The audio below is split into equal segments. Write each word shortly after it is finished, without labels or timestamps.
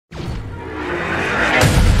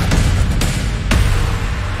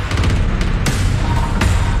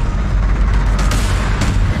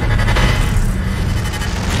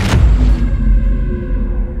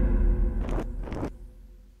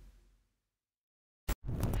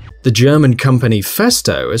The German company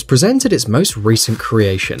Festo has presented its most recent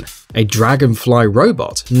creation, a dragonfly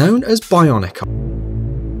robot known as Bionic.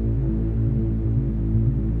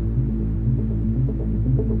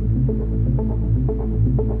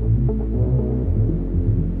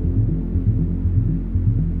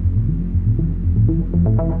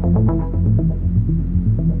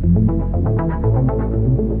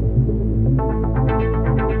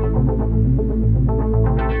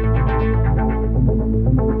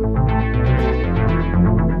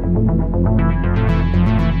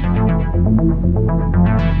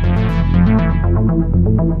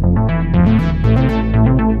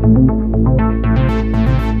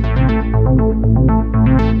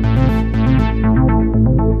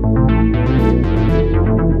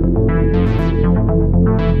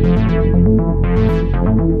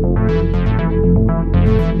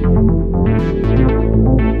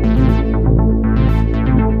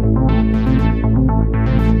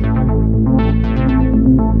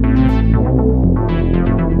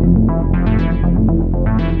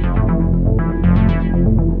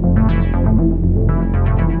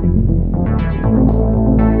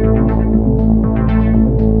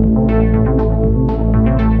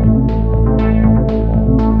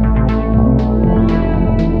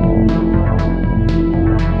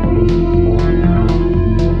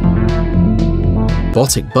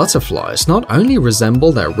 Robotic butterflies not only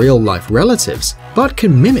resemble their real-life relatives, but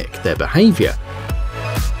can mimic their behavior.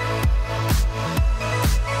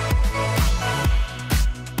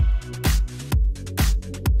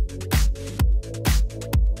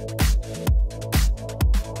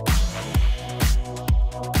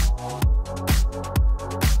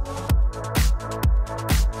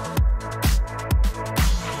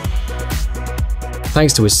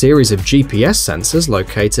 Thanks to a series of GPS sensors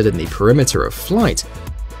located in the perimeter of flight,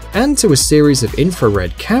 and to a series of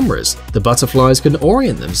infrared cameras, the butterflies can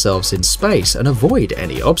orient themselves in space and avoid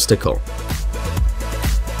any obstacle.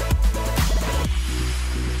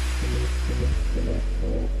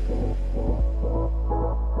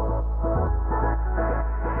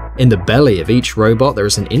 In the belly of each robot there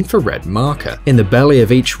is an infrared marker.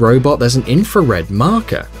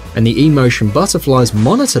 And the e-motion butterflies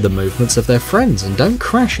monitor the movements of their friends and don't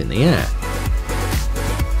crash in the air.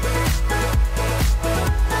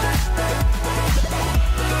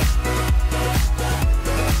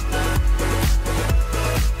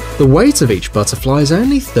 The weight of each butterfly is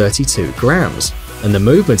only 32 grams, and the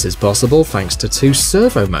movement is possible thanks to 2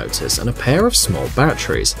 servo motors and a pair of small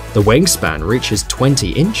batteries. The wingspan reaches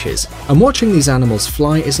 20 inches, and watching these animals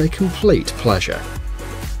fly is a complete pleasure.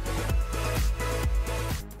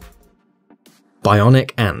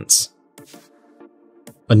 Bionic ants.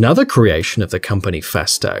 Another creation of the company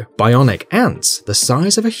Festo, bionic ants the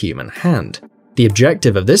size of a human hand. The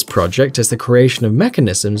objective of this project is the creation of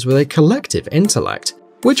mechanisms with a collective intellect,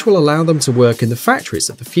 which will allow them to work in the factories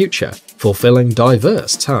of the future, fulfilling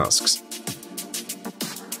diverse tasks.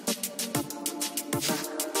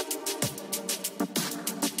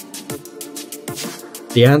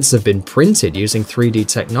 The ants have been printed using 3D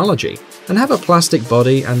technology and have a plastic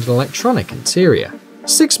body and an electronic interior.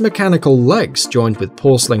 6 mechanical legs joined with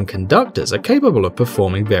porcelain conductors are capable of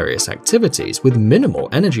performing various activities with minimal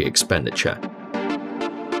energy expenditure.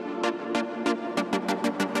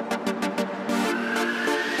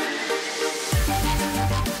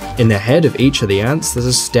 In the head of each of the ants there's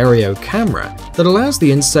a stereo camera that allows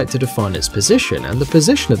the insect to define its position and the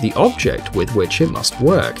position of the object with which it must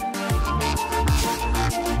work.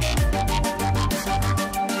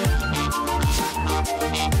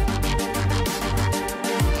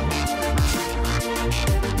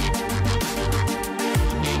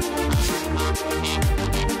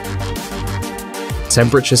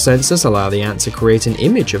 Temperature sensors allow the ant to create an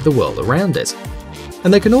image of the world around it,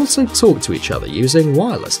 and they can also talk to each other using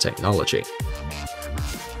wireless technology.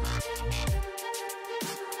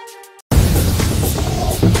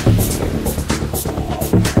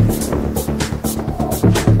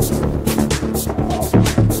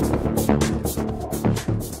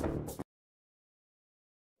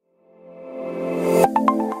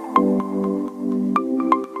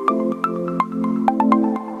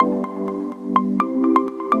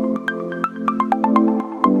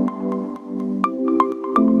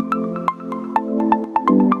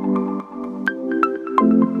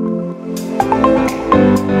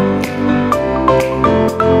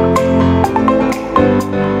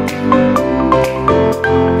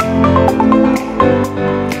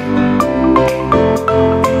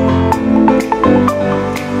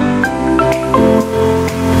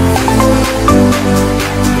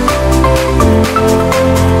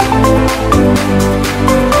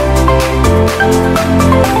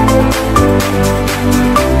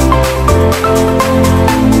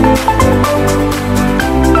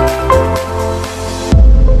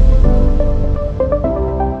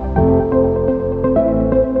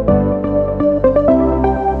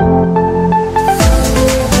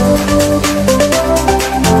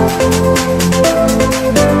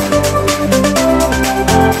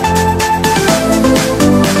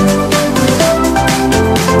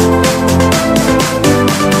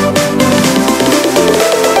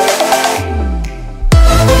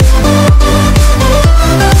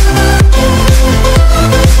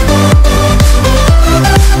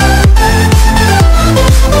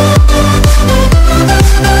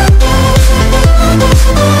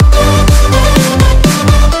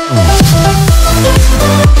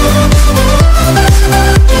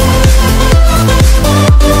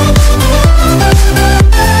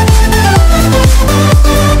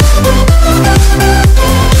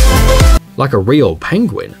 Like a real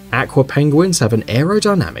penguin, aqua penguins have an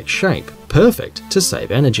aerodynamic shape, perfect to save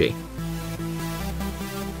energy.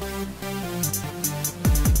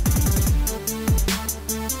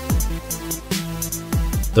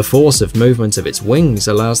 The force of movement of its wings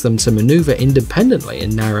allows them to maneuver independently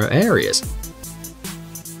in narrow areas.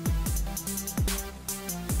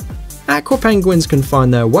 Aqua penguins can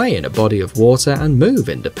find their way in a body of water and move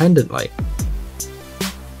independently.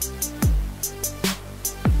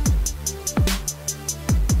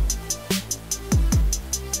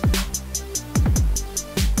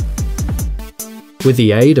 With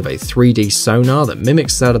the aid of a 3D sonar that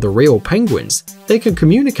mimics that of the real penguins, they can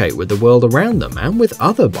communicate with the world around them and with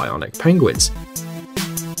other bionic penguins.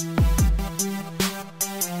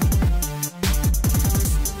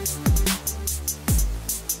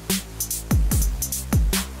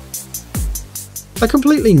 A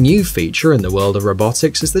completely new feature in the world of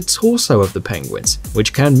robotics is the torso of the penguins,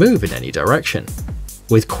 which can move in any direction.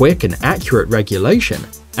 With quick and accurate regulation,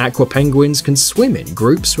 aqua penguins can swim in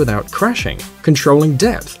groups without crashing, controlling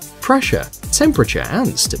depth, pressure, temperature,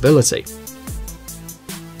 and stability.